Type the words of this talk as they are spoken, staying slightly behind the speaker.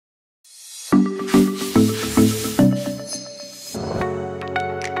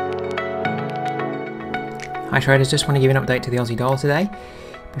Hi traders, just want to give you an update to the Aussie dollar today.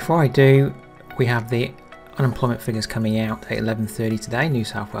 Before I do, we have the unemployment figures coming out at 11:30 today, New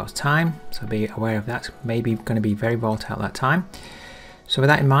South Wales time, so be aware of that. Maybe going to be very volatile at that time. So with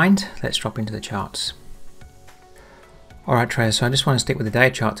that in mind, let's drop into the charts. Alright traders, so I just want to stick with the day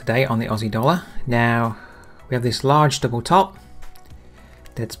chart today on the Aussie dollar. Now, we have this large double top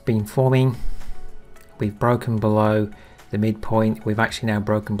that's been forming. We've broken below the midpoint. We've actually now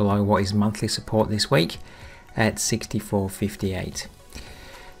broken below what is monthly support this week at 64.58.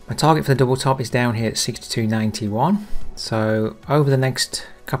 My target for the double top is down here at 62.91. So over the next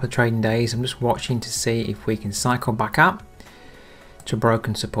couple of trading days, I'm just watching to see if we can cycle back up to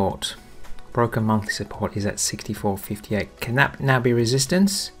broken support. Broken monthly support is at 64.58. Can that now be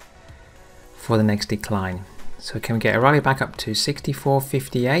resistance for the next decline? So can we get a rally back up to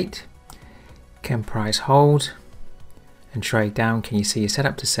 64.58? Can price hold and trade down? Can you see a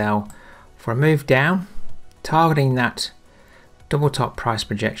setup to sell for a move down, targeting that double top price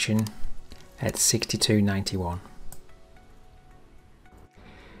projection at 62.91.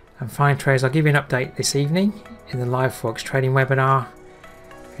 And fine traders, I'll give you an update this evening in the live Forex trading webinar.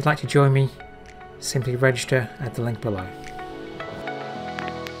 If you'd like to join me, simply register at the link below.